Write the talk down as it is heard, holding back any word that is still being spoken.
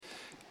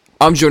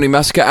I'm Johnny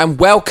Massacre, and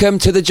welcome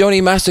to the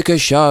Johnny Massacre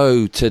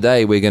Show.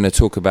 Today we're going to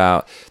talk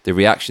about the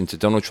reaction to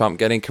Donald Trump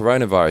getting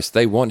coronavirus.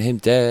 They want him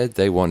dead.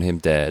 They want him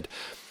dead.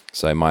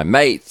 So my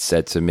mate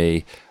said to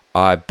me,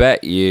 I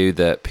bet you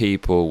that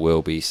people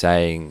will be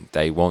saying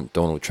they want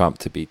Donald Trump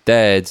to be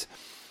dead.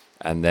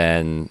 And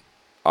then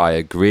I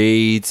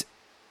agreed,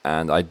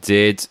 and I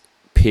did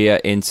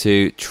peer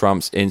into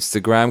Trump's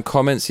Instagram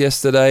comments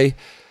yesterday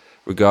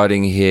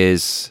regarding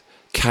his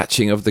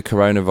catching of the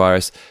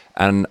coronavirus,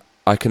 and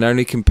I can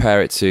only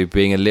compare it to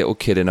being a little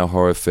kid in a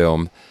horror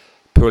film,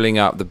 pulling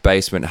up the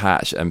basement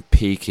hatch and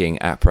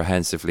peeking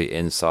apprehensively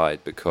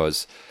inside,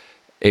 because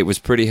it was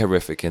pretty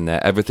horrific in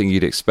there. Everything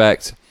you'd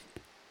expect.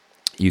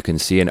 You can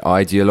see an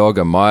ideologue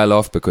a mile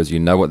off because you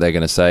know what they're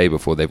going to say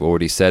before they've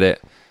already said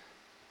it.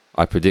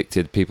 I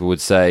predicted people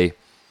would say,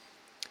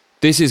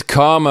 "This is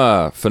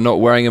karma for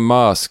not wearing a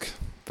mask."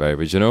 Very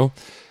original.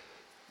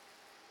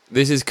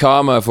 "This is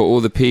karma for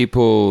all the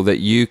people that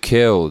you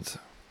killed."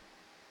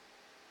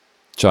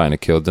 China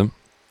killed them.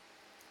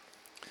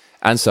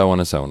 And so on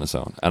and so on and so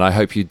on. And I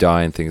hope you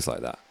die and things like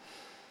that.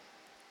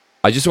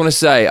 I just want to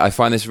say I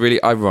find this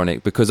really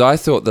ironic because I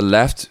thought the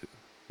left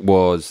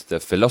was the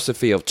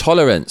philosophy of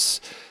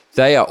tolerance.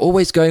 They are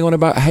always going on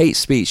about hate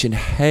speech and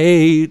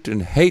hate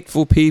and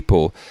hateful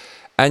people.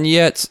 And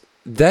yet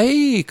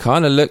they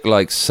kind of look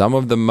like some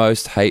of the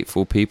most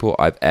hateful people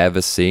I've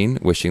ever seen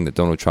wishing that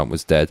Donald Trump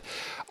was dead.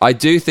 I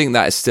do think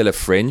that is still a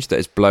fringe that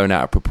is blown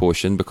out of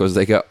proportion because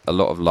they get a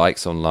lot of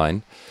likes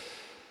online.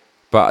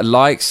 But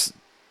likes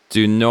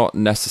do not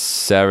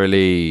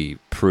necessarily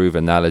prove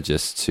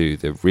analogous to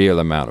the real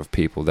amount of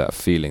people that are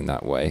feeling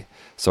that way.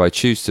 So I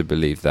choose to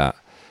believe that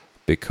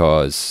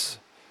because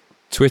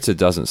Twitter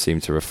doesn't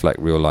seem to reflect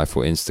real life,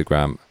 or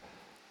Instagram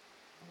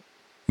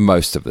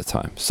most of the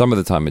time. Some of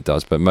the time it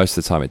does, but most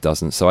of the time it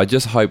doesn't. So I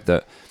just hope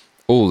that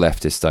all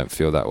leftists don't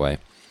feel that way.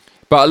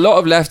 But a lot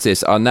of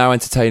leftists are now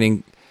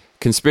entertaining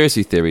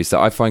conspiracy theories that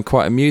I find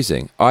quite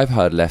amusing. I've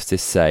heard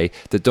leftists say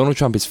that Donald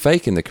Trump is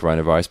faking the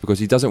coronavirus because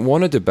he doesn't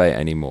want to debate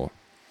anymore.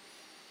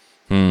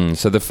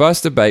 So the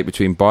first debate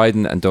between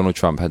Biden and Donald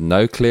Trump had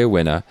no clear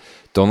winner.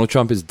 Donald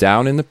Trump is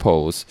down in the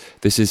polls.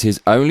 This is his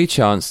only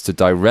chance to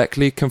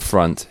directly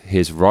confront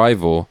his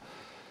rival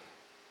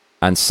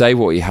and say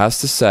what he has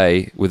to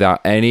say without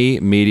any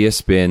media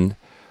spin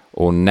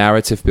or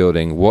narrative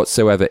building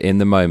whatsoever in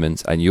the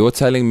moment. And you're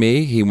telling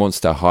me he wants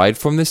to hide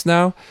from this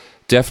now?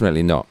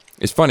 Definitely not.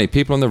 It's funny,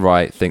 people on the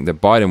right think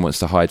that Biden wants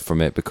to hide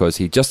from it because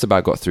he just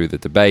about got through the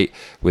debate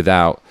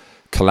without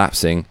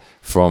collapsing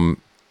from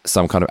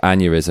some kind of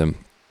aneurysm,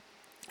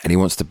 and he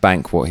wants to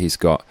bank what he's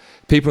got.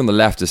 People on the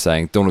left are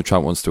saying Donald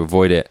Trump wants to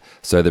avoid it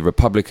so the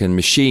Republican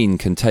machine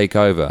can take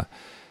over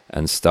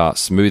and start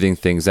smoothing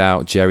things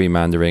out,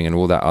 gerrymandering and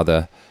all that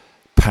other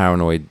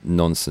paranoid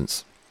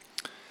nonsense.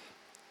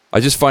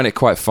 I just find it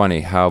quite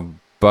funny how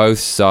both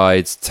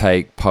sides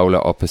take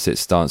polar opposite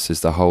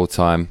stances the whole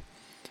time.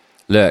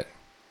 Look,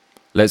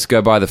 let's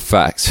go by the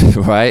facts,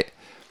 right?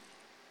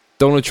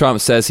 Donald Trump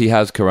says he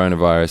has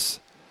coronavirus.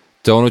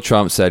 Donald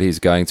Trump said he's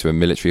going to a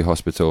military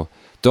hospital.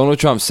 Donald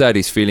Trump said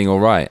he's feeling all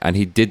right, and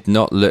he did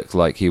not look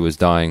like he was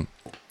dying.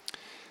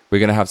 We're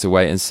going to have to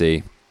wait and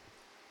see.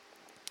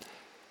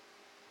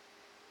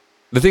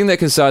 The thing that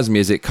concerns me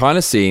is it kind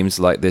of seems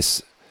like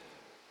this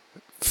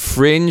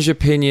fringe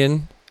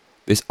opinion,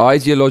 this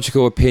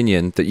ideological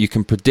opinion that you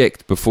can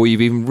predict before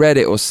you've even read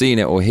it or seen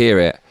it or hear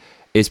it,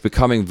 is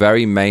becoming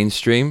very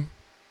mainstream.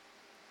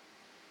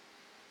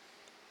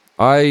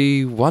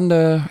 I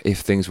wonder if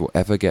things will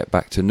ever get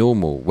back to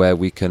normal, where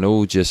we can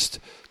all just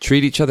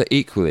treat each other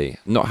equally,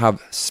 not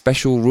have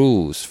special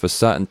rules for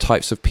certain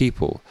types of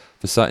people,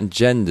 for certain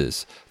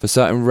genders, for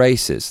certain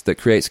races that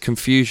creates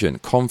confusion,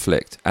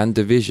 conflict, and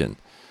division.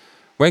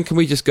 When can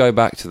we just go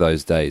back to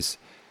those days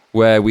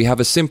where we have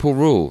a simple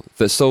rule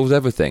that solves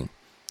everything?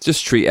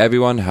 Just treat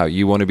everyone how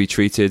you want to be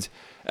treated,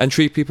 and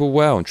treat people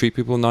well and treat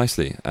people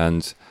nicely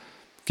and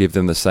give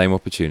them the same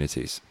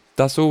opportunities.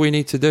 That's all we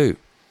need to do.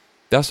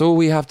 That's all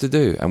we have to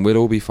do, and we'll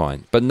all be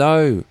fine. But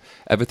no,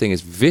 everything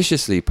is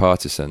viciously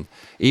partisan.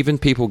 Even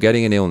people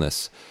getting an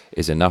illness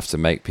is enough to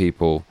make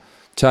people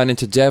turn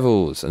into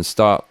devils and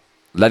start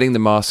letting the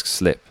mask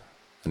slip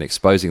and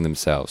exposing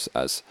themselves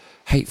as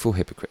hateful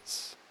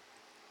hypocrites.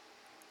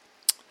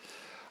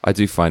 I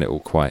do find it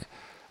all quite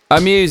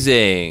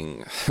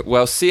amusing.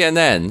 Well,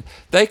 CNN,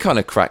 they kind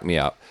of cracked me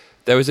up.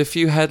 There was a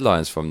few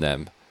headlines from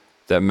them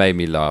that made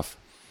me laugh.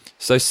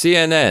 So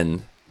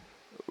CNN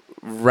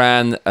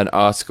ran an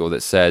article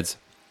that said,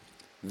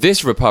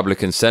 "This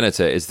Republican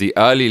senator is the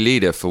early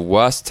leader for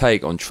worst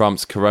take on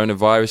Trump's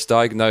coronavirus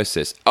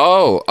diagnosis."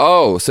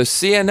 So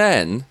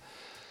CNN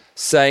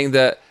saying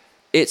that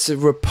it's a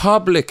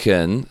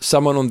Republican,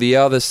 someone on the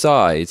other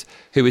side,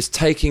 who is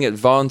taking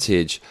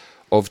advantage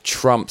of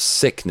Trump's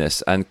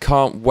sickness and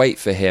can't wait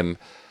for him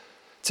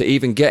to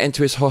even get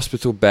into his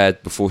hospital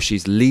bed before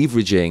she's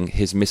leveraging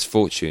his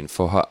misfortune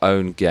for her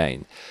own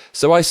gain.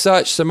 So I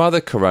searched some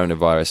other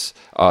coronavirus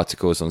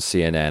articles on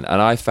CNN,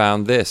 and I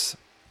found this.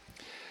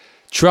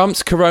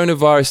 Trump's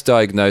coronavirus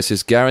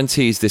diagnosis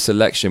guarantees this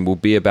election will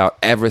be about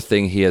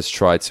everything he has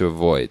tried to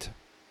avoid.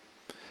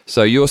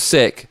 So you're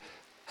sick.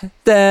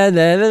 Da,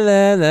 la, la,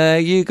 la, la,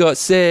 you got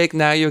sick.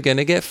 Now you're going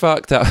to get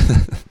fucked up.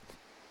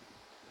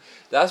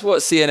 That's what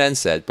CNN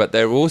said. But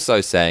they're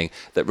also saying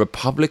that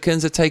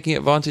Republicans are taking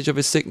advantage of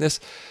his sickness.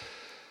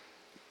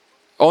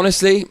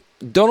 Honestly,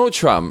 Donald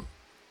Trump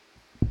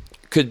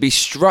could be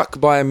struck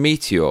by a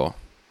meteor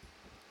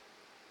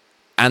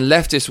and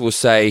leftists will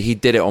say he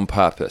did it on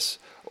purpose,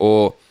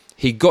 or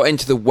he got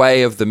into the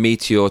way of the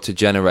meteor to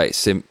generate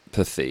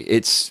sympathy.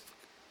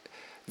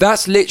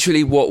 That's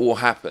literally what will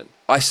happen.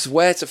 I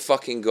swear to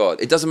fucking God,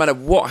 it doesn't matter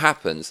what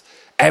happens,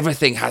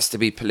 everything has to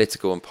be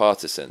political and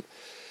partisan.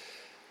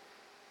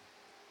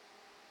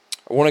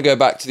 I want to go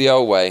back to the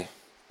old way,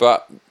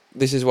 but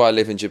this is why I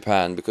live in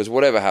Japan, because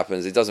whatever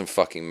happens, it doesn't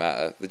fucking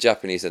matter. The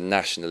Japanese are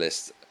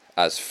nationalists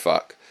as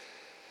fuck,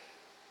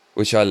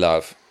 which I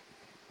love.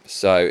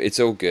 So it's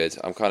all good.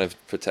 I'm kind of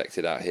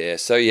protected out here.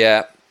 So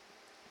yeah,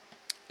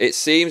 it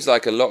seems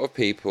like a lot of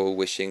people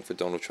wishing for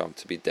Donald Trump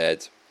to be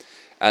dead.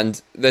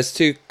 And there's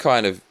two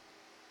kind of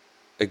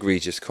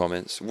egregious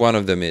comments. One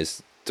of them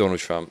is, Donald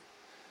Trump,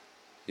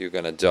 you're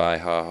going to die,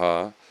 ha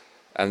ha.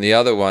 And the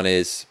other one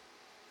is,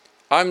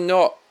 I'm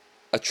not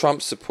a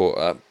Trump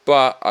supporter,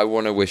 but I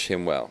want to wish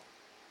him well.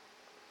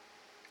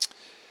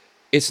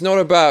 It's not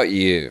about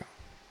you.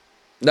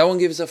 No one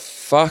gives a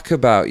fuck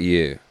about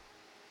you.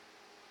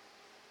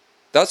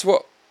 That's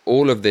what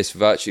all of this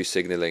virtue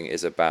signaling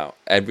is about.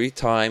 Every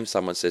time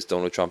someone says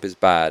Donald Trump is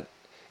bad,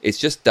 it's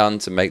just done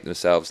to make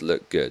themselves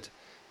look good.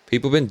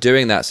 People have been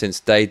doing that since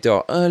day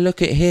dot. Oh,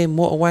 look at him,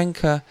 what a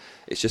wanker.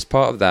 It's just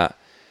part of that.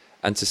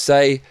 And to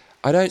say,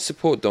 I don't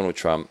support Donald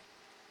Trump,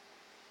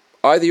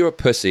 either you're a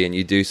pussy and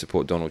you do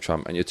support Donald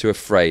Trump and you're too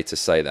afraid to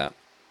say that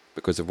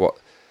because of what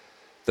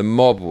the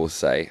mob will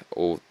say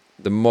or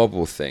the mob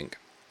will think,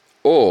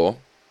 or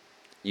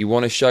you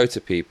want to show to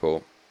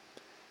people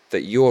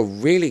that you're a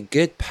really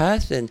good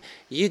person.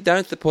 You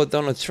don't support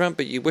Donald Trump,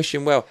 but you wish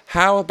him well.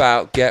 How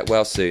about get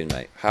well soon,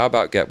 mate? How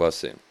about get well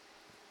soon?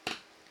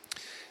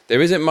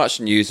 There isn't much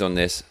news on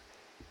this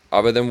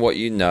other than what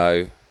you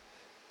know.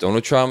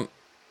 Donald Trump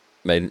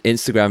made an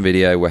Instagram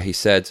video where he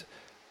said,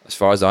 as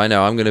far as I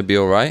know, I'm going to be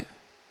all right.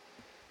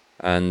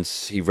 And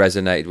he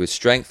resonated with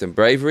strength and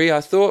bravery,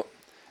 I thought.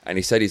 And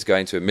he said he's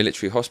going to a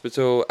military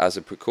hospital as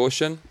a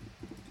precaution.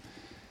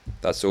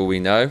 That's all we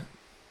know.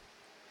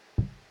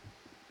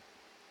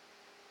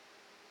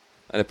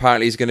 And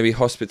apparently he's going to be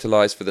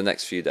hospitalized for the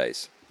next few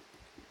days.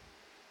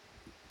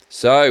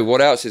 So, what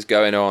else is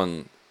going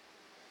on?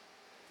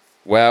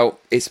 Well,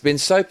 it's been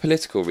so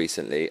political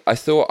recently, I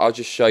thought I'll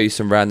just show you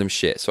some random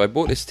shit. So I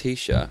bought this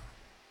t-shirt.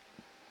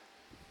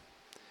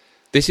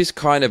 This is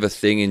kind of a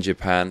thing in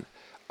Japan.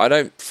 I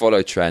don't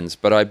follow trends,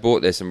 but I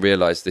bought this and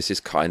realized this is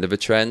kind of a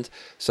trend.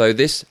 So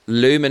this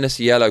luminous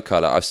yellow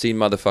color, I've seen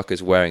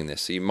motherfuckers wearing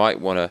this. So you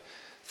might want to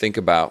think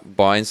about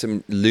buying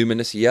some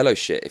luminous yellow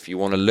shit if you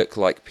want to look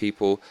like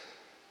people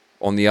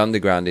on the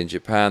underground in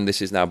Japan.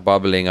 This is now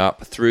bubbling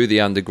up through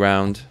the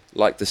underground,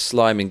 like the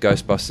slime in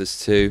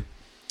Ghostbusters 2.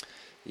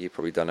 You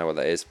probably don't know what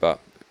that is, but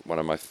one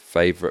of my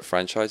favorite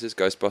franchises,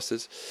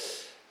 Ghostbusters.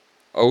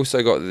 I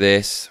also got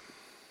this.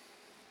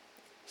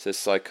 It says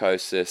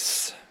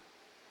psychosis.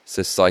 It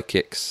says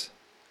psychics.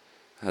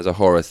 It has a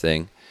horror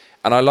thing.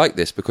 And I like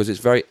this because it's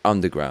very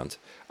underground.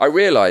 I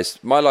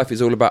realised my life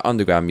is all about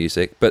underground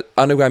music, but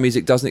underground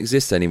music doesn't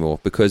exist anymore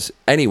because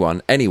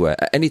anyone, anywhere,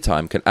 at any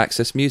time can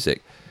access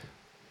music.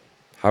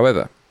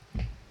 However,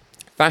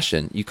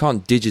 fashion, you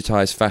can't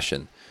digitize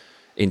fashion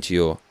onto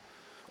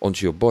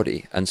your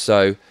body. And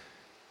so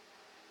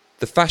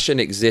the fashion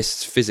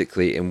exists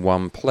physically in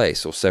one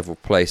place or several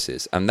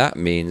places, and that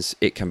means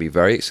it can be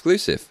very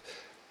exclusive.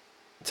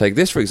 Take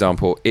this, for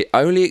example. It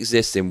only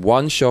exists in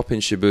one shop in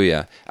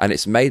Shibuya, and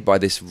it's made by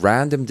this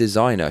random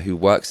designer who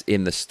works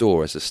in the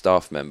store as a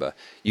staff member.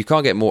 You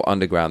can't get more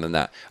underground than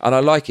that. And I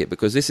like it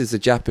because this is the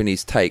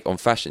Japanese take on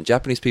fashion.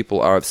 Japanese people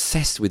are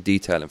obsessed with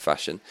detail in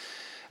fashion.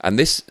 And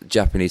this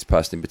Japanese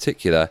person in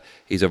particular,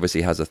 he's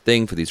obviously has a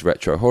thing for these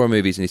retro horror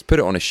movies, and he's put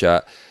it on a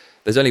shirt.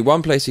 There's only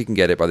one place you can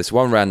get it, by this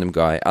one random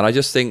guy, and I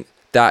just think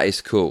that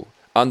is cool.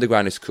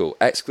 Underground is cool.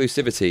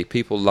 Exclusivity,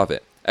 people love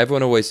it.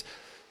 Everyone always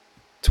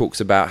talks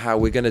about how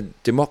we're going to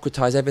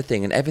democratize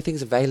everything and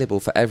everything's available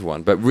for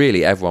everyone, but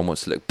really everyone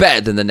wants to look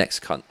better than the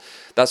next cunt.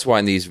 That's why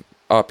in these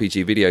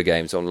RPG video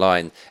games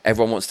online,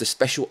 everyone wants the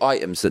special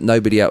items that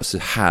nobody else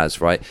has,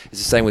 right?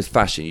 It's the same with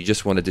fashion. You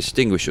just want to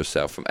distinguish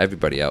yourself from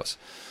everybody else.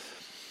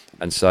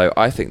 And so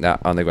I think that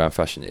underground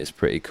fashion is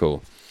pretty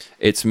cool.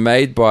 It's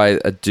made by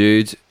a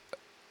dude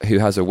who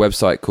has a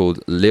website called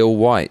Lil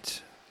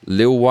White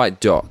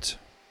Dot.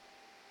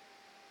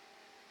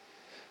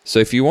 So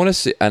if you want to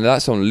see, and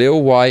that's on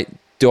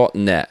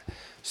lilwhite.net.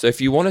 So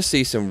if you want to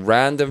see some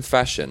random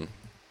fashion,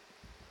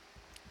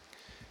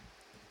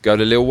 go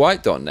to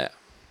lilwhite.net.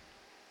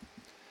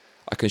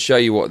 I can show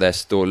you what their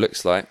store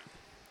looks like.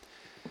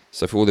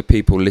 So for all the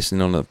people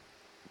listening on the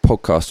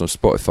podcast on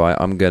Spotify,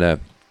 I'm going to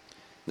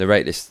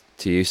narrate this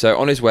to you. So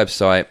on his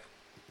website,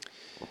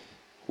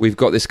 we've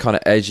got this kind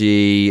of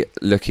edgy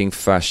looking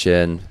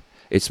fashion.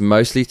 It's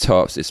mostly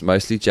tops, it's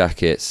mostly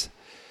jackets,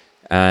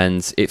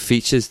 and it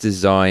features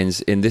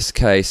designs. In this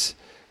case,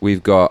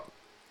 we've got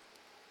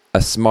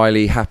a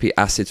smiley, happy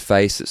acid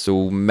face that's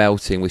all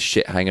melting with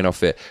shit hanging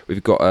off it.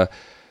 We've got a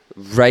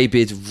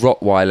rabid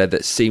Rottweiler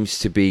that seems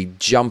to be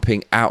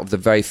jumping out of the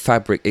very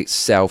fabric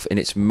itself in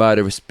its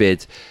murderous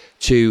bid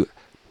to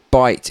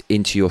bite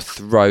into your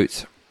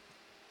throat.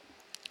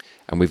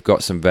 And we've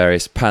got some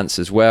various pants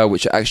as well,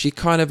 which are actually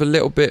kind of a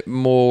little bit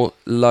more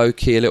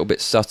low-key, a little bit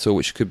subtle,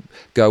 which could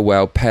go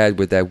well paired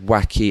with their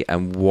wacky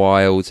and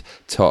wild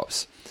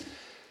tops.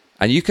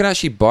 And you can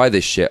actually buy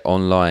this shit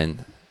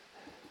online.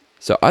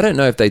 So I don't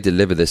know if they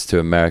deliver this to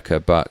America,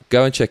 but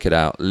go and check it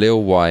out,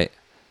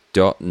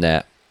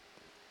 lilwhite.net,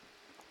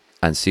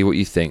 and see what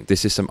you think.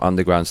 This is some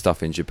underground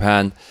stuff in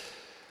Japan.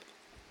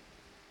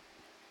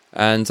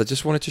 And I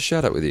just wanted to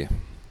share that with you.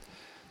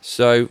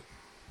 So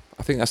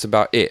I think that's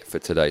about it for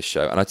today's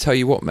show. And I tell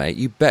you what, mate,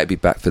 you better be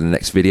back for the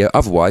next video.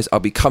 Otherwise, I'll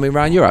be coming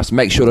round your ass.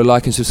 Make sure to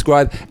like and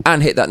subscribe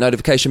and hit that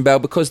notification bell,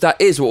 because that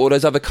is what all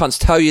those other cunts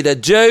tell you to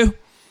do.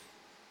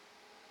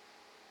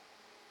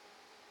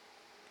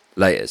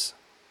 Laters.